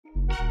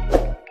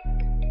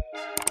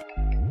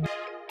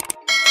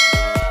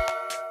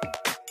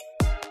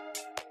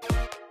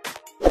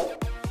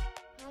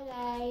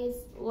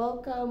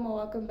welcome or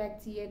welcome back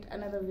to yet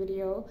another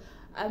video.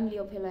 I'm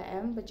Mbombela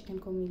M, but you can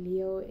call me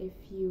Leo if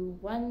you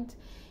want.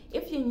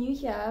 If you're new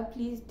here,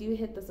 please do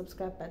hit the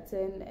subscribe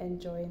button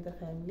and join the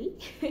family.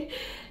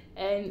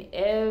 And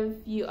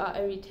if you are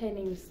a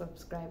returning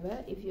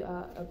subscriber, if you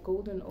are a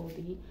golden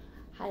oldie,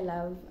 hi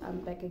love,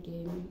 I'm back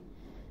again.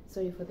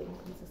 Sorry for the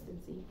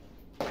inconsistency.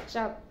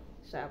 Sharp,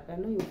 I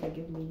know you'll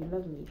forgive me, you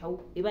love me.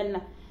 How?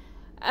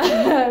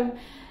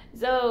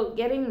 So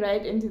getting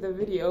right into the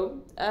video,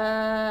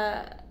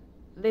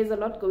 there's a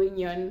lot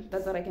going on,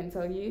 that's what I can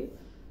tell you.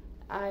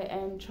 I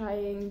am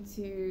trying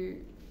to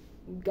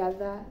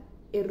gather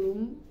a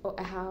room or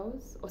a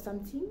house or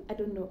something, I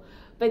don't know,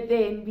 but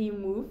then we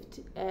moved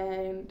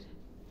and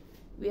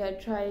we are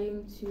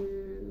trying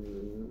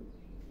to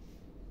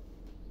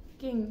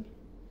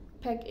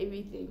pack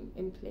everything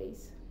in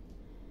place,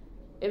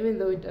 even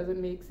though it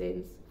doesn't make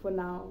sense for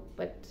now,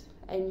 but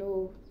I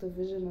know the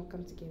vision will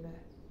come together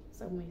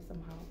some way,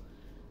 somehow.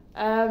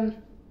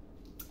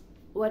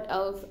 What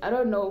else? I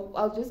don't know.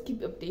 I'll just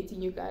keep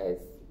updating you guys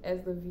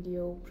as the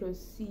video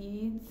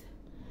proceeds.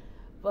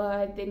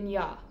 But then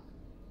yeah,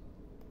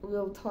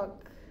 we'll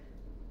talk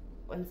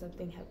when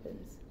something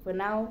happens. For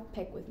now,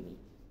 pack with me.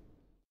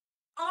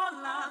 All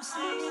I'm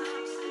saying.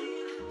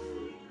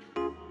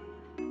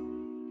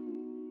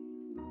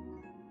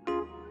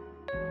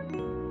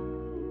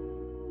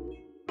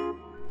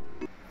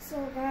 So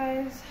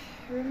guys,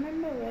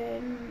 remember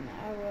when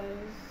I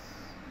was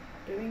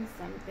doing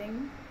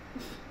something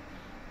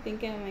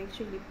thinking I'm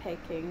actually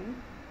packing?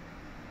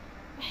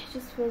 It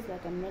just feels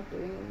like I'm not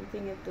doing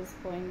anything at this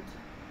point.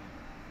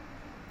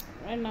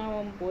 Right now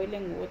I'm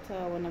boiling water.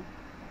 I wanna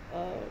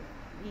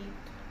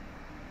eat,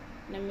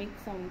 and I make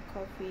some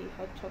coffee,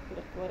 hot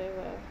chocolate,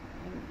 whatever,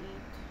 and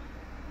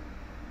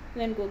eat.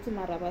 Then go to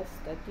my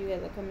Marabastat. You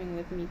guys are coming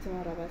with me to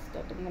my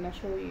Marabastat. I'm gonna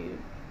show you.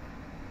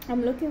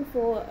 I'm looking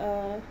for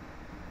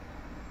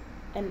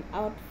an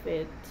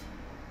outfit.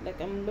 Like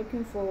I'm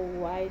looking for a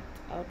white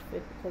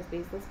outfit because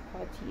there's this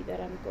party that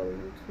I'm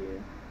going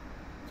to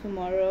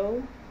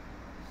tomorrow.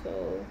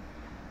 So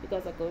you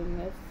guys are going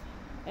with,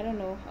 I don't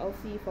know, I'll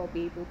see if I'll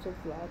be able to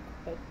vlog,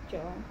 but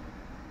yeah,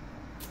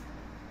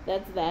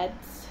 that's that.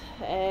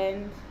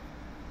 And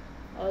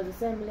I was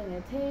assembling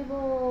a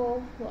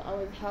table. Well, I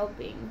was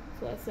helping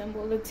to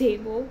assemble the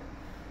table.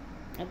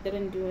 I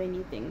didn't do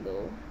anything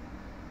though.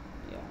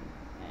 Yeah,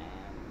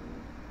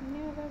 and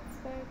yeah, that's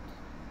that.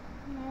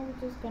 Now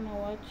we're just gonna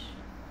watch.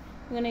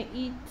 I'm gonna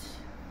eat,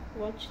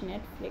 watch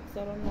Netflix.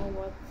 I don't know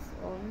what's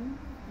on,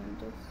 and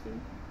just see.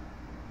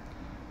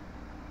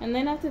 And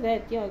then after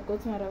that, yeah, go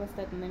to my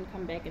Ravastat and then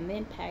come back and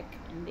then pack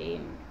and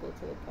then go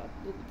to the park,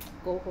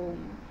 go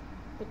home.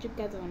 But you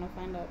guys wanna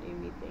find out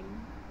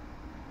everything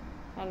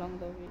along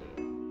the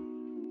video.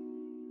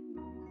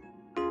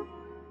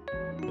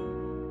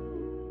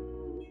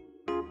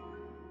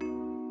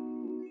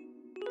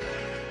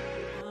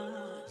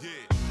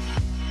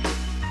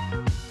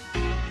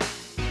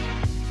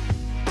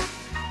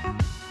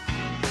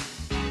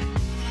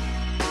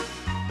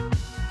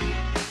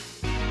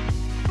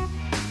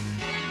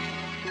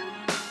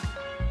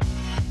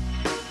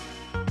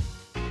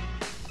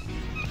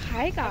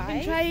 Hi guys. I've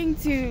been trying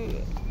to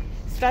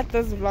start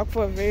this vlog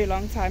for a very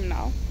long time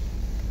now,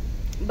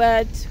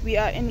 but we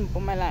are in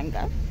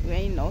Mbombela. We're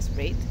in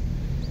Nelspruit.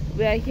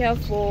 We are here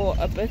for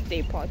a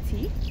birthday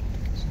party.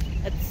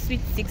 It's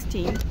Sweet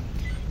 16.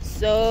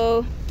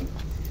 So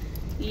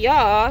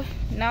yeah,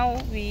 now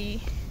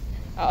we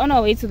are on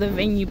our way to the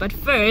venue, but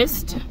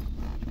first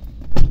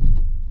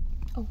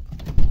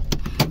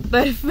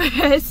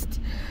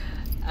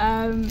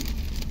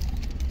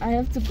I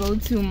have to go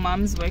to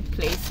mom's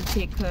workplace to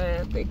take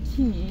her the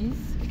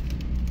keys,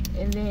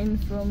 and then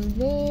from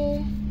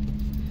there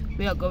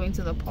we are going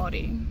to the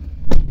party.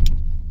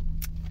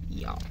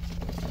 Yeah.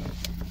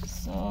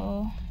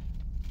 So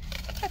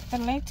the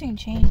lighting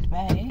changed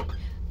by,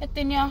 but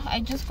then yeah, I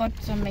just got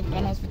some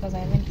McDonald's because I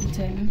haven't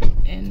eaten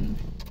in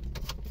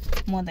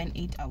more than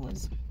 8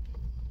 hours.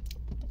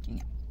 But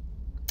yeah,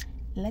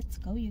 let's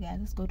go, you guys.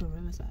 Let's go to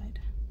Riverside.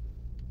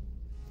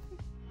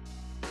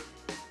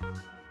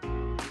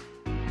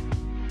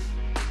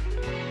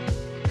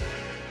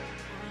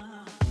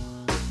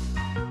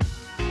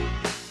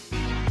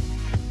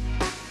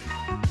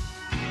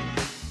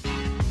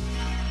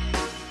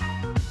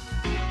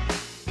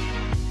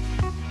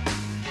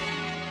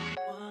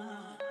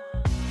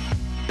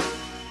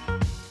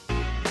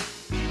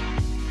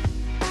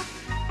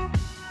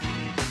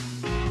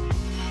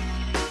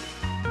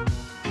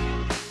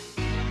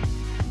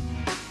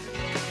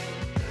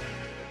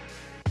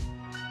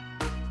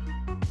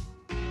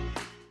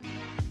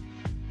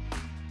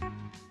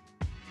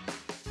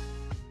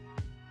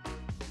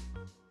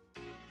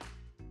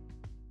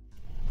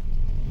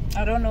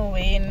 I don't know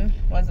when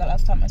was the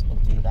last time I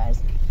spoke to you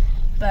guys,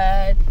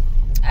 but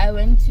I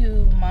went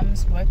to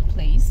mom's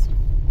workplace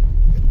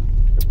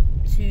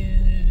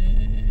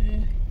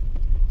to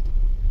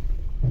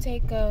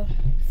take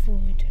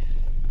food.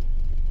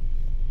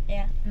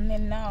 Yeah, and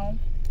then now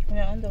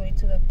we're on the way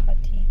to the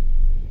party.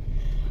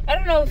 I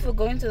don't know if we're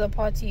going to the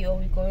party or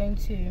we're going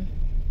to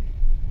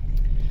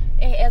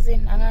as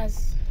in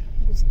Angas,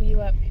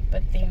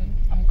 but then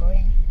I'm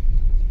going.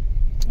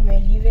 We're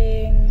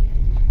leaving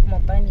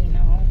Mopani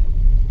now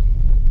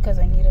because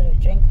I needed a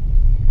drink.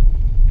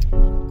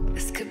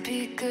 This could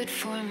be good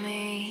for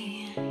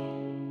me.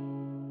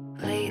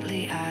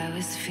 Lately I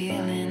was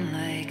feeling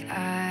like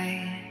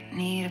I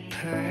need a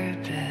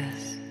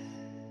purpose.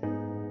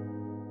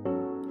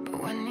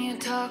 But when you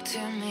talk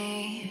to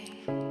me,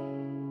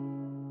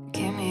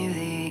 give me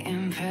the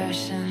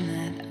impression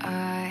that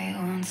I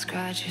won't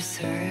scratch your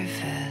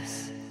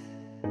surface.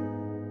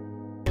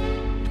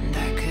 And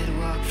I could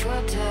walk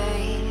for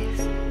days,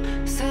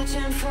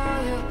 searching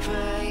for your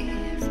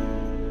praise.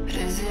 But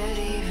is it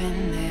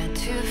even there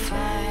to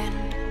find?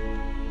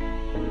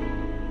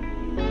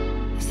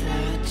 Is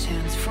there a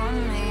chance for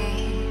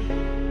me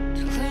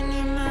to clean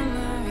your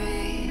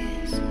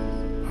memories?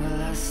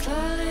 Will I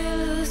slowly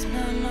lose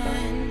my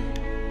mind?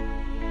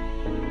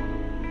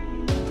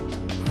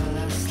 Will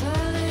I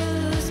slowly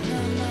lose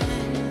my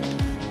mind?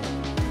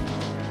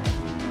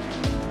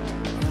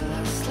 Will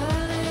I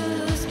slowly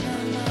lose my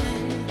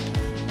mind?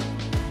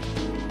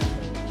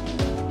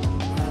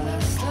 Will I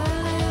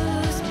slowly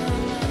lose my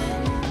mind?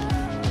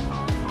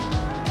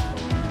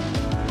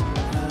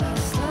 Will I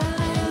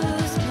slowly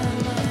lose my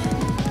mind?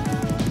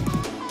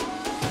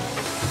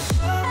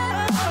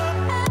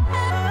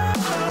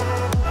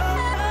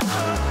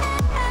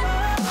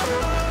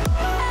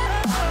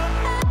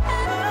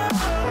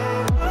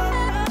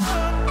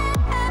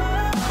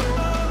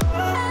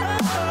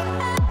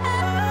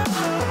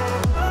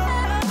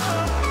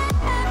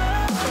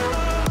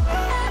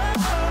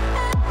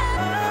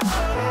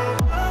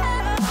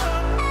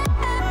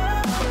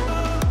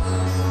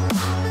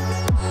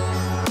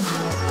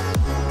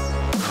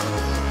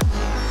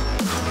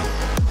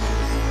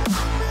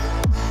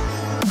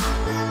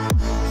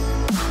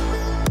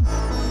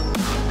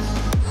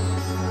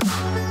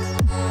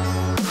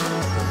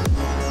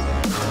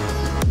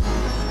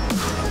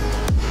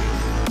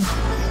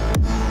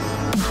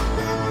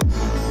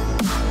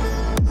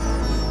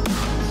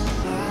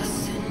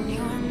 Lost in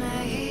your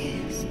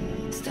maze,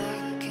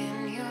 stuck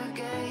in your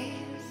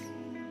gaze.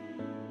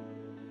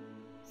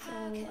 So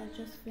I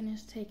just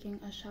finished taking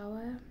a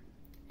shower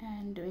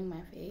and doing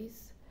my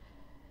face.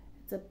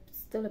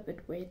 Still a bit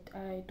wet.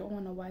 I don't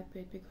want to wipe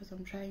it because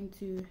I'm trying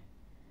to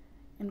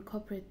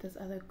incorporate this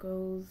other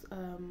girl's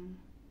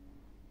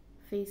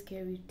face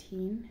care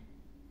routine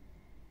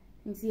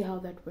and see how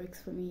that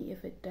works for me.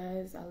 If it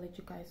does, I'll let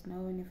you guys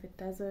know, and if it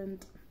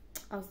doesn't,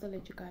 I'll still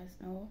let you guys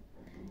know.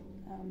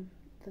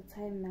 The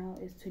time now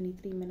is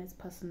 23 minutes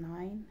past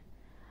 9.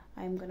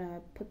 I'm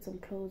gonna put some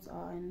clothes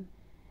on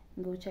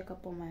and go check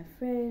up on my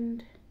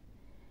friend,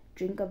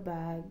 drink a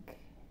bag,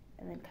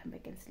 and then come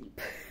back and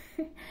sleep.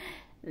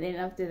 Then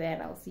after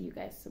that, I'll see you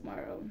guys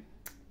tomorrow.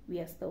 We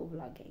are still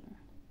vlogging.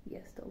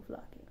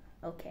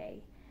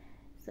 Okay,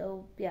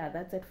 so yeah,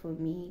 that's it for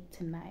me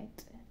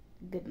tonight.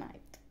 Good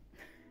night.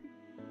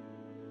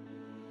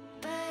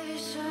 Baby,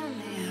 show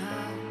me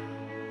how.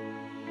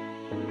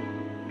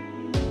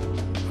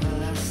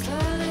 Will I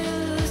slowly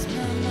lose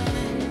my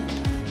mind?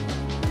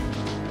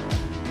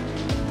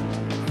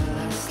 Will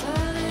I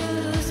slowly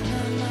lose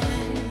my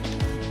mind?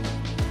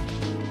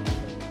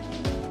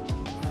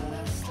 Will I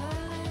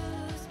slowly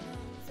lose my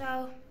mind? So,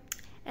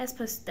 as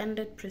per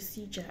standard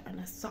procedure on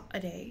a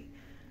Saturday,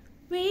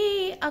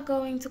 we are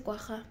going to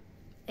Kwacha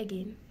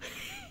again.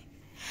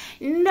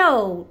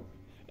 No,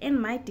 in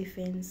my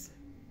defense,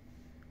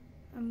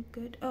 I'm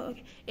good. Oh,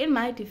 okay. In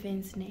my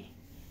defense,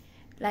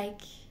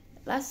 like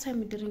last time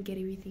we didn't get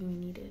everything we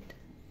needed,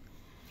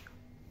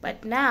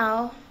 but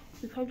now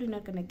we're probably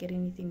not gonna get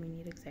anything we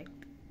need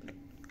exactly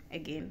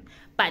again.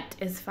 But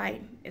it's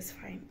fine. It's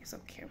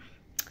okay.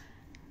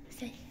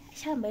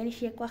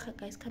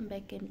 Guys, come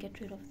back and get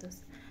rid of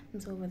this. I'm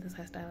so over this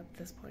hairstyle at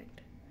this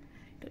point.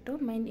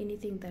 Don't mind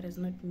anything that is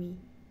not me.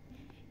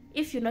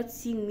 If you're not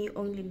seeing me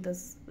only in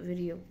this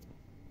video,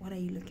 what are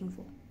you looking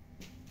for?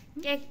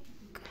 Yeah,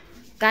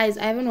 guys,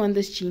 I haven't worn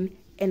this jean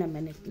in a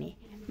minute.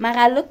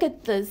 Mara, look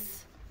at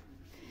this.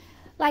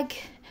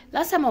 Like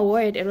last time I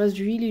wore it, it was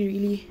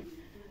really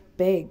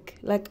big.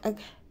 Like,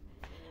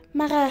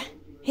 Mara,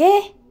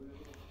 hey,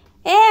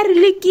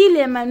 really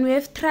kill man. We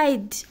have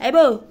tried.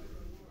 Aibo,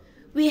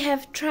 we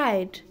have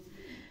tried.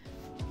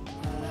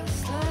 Will I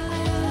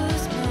slowly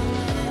lose my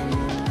mind?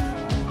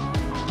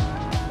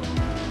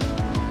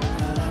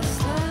 Will I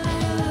slowly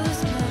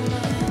lose my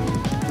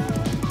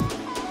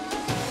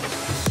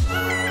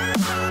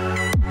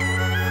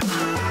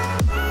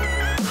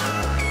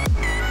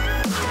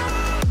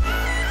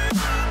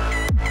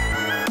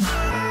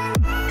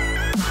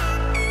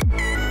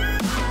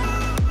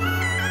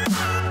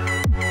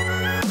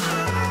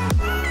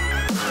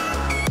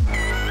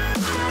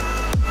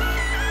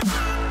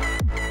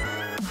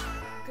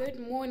Good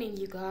morning,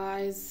 you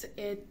guys.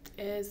 It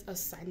is a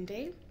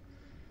Sunday,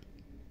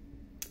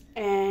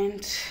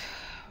 and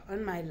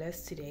on my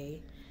list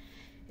today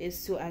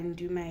is to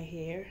undo my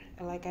hair.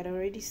 Like, I'd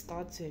already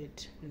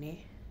started. I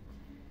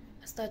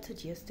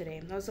started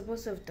yesterday. I was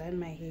supposed to have done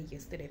my hair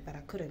yesterday, but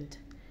I couldn't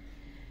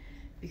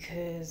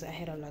because I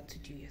had a lot to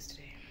do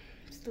yesterday.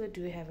 still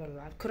do have a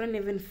lot. Couldn't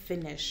even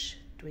finish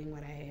doing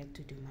what I had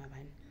to do,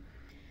 man.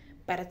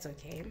 But it's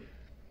okay.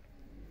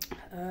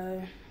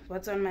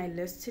 What's on my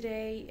list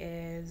today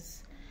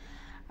is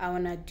I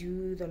wanna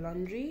do the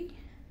laundry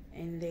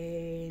and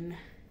then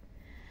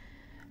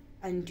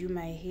undo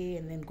my hair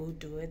and then go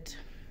do it,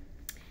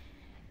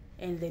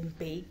 and then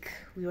bake.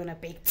 We wanna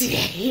bake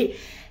today.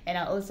 And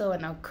I also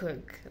wanna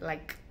cook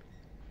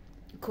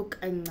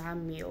a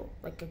meal,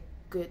 like a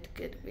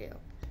good meal.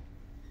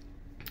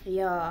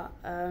 Yeah,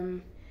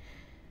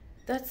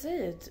 that's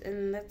it,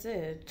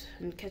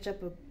 and catch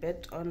up a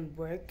bit on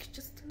work,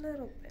 just a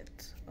little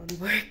bit on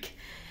work,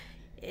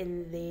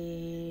 and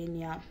then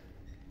yeah,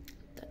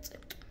 that's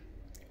it,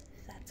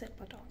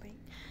 my darling.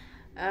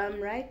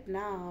 Right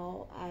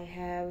now I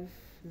have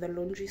the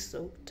laundry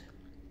soaked.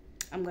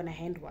 I'm gonna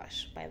hand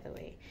wash, by the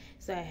way.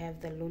 So I have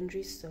the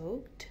laundry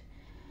soaked.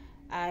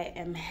 I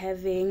am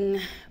having,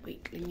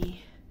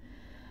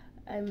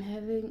 I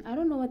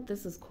don't know what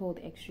this is called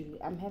actually.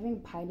 I'm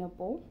having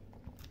pineapple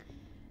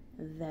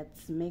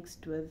that's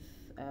mixed with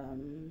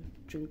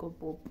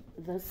drinkable.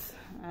 This,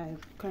 I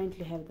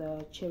currently have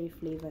the cherry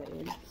flavor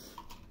in,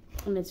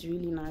 and it's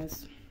really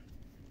nice.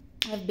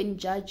 I've been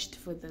judged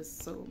for this,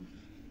 so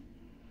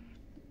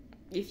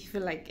if you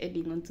feel like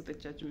adding on to the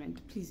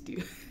judgment, please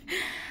do.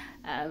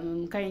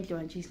 I'm currently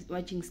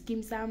watching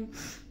Skim Sam.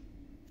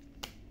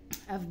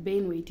 I've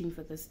been waiting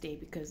for this day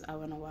because I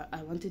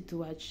wanted to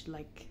watch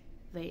like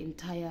the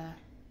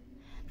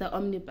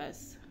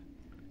omnibus.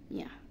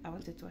 Yeah, I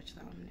wanted to watch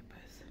the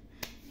omnibus.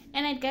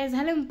 Alright guys,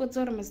 Helen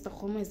Potsor Mr.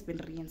 Homo has been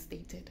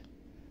reinstated.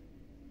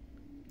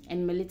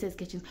 And Melita is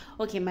catching.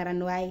 Okay,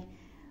 Maran, why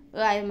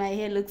my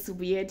hair looks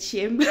weird,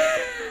 shame.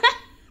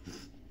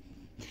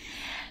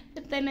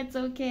 But then it's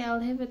okay,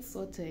 I'll have it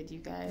sorted, you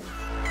guys.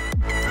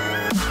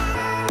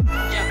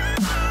 Yeah.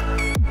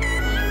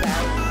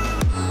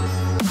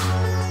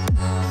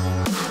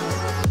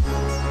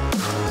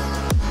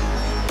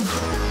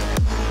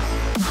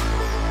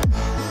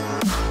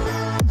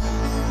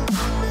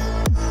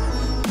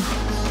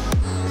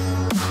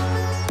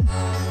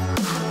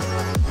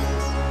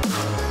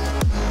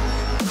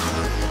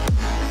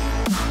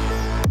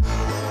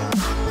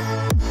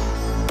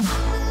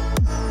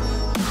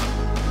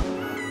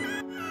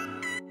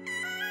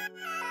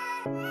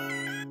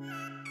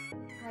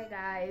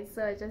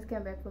 So I just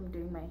came back from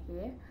doing my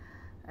hair.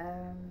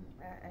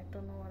 I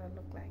don't know what I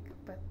look like,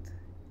 but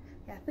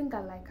yeah, I think I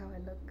like how I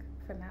look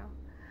for now.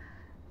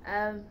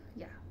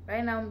 Yeah,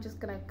 right now I'm just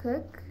gonna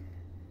cook,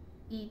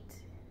 eat.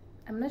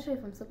 I'm not sure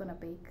if I'm still gonna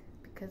bake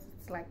because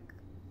it's like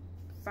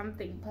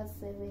something past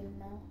 7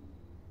 now.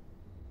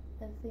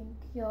 I think,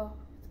 yeah,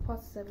 it's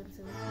past 7.